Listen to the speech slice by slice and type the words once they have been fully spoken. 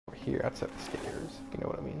here outside the stairs. You know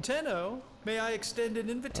what I mean? Tenno, may I extend an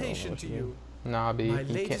invitation to you? Nah, B, My you can't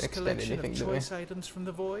latest extend collection anything of to me. choice items from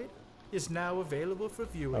the void is now available for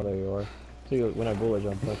viewing. Oh, there you are. So you, when I bullet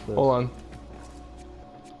jump, press this. Hold on.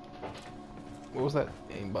 What was that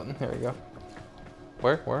aim button? There we go.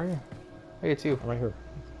 Where are you? Hey, it's you. I'm right here.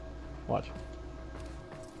 Watch.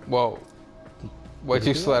 Whoa. Why'd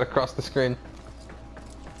you see slide that? across the screen?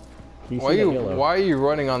 Do you see that yellow? Why are you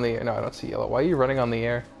running on the? No, I don't see yellow. Why are you running on the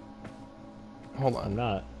air? Hold on. I'm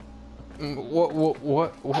not. What?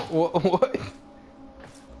 What?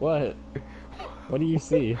 What do you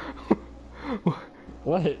see?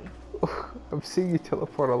 What? I'm seeing you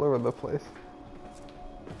teleport all over the place.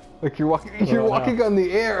 Like you're walking. You're walking on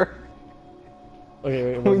the air.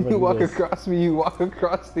 Okay, wait, when you walk across me, you walk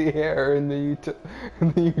across the air, and then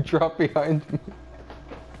you drop behind me.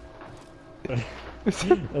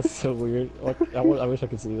 That's so weird. I wish I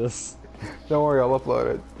could see this. Don't worry, I'll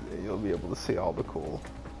upload it. You'll be able to see all the cool.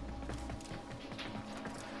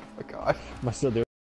 Oh my god. Am I still doing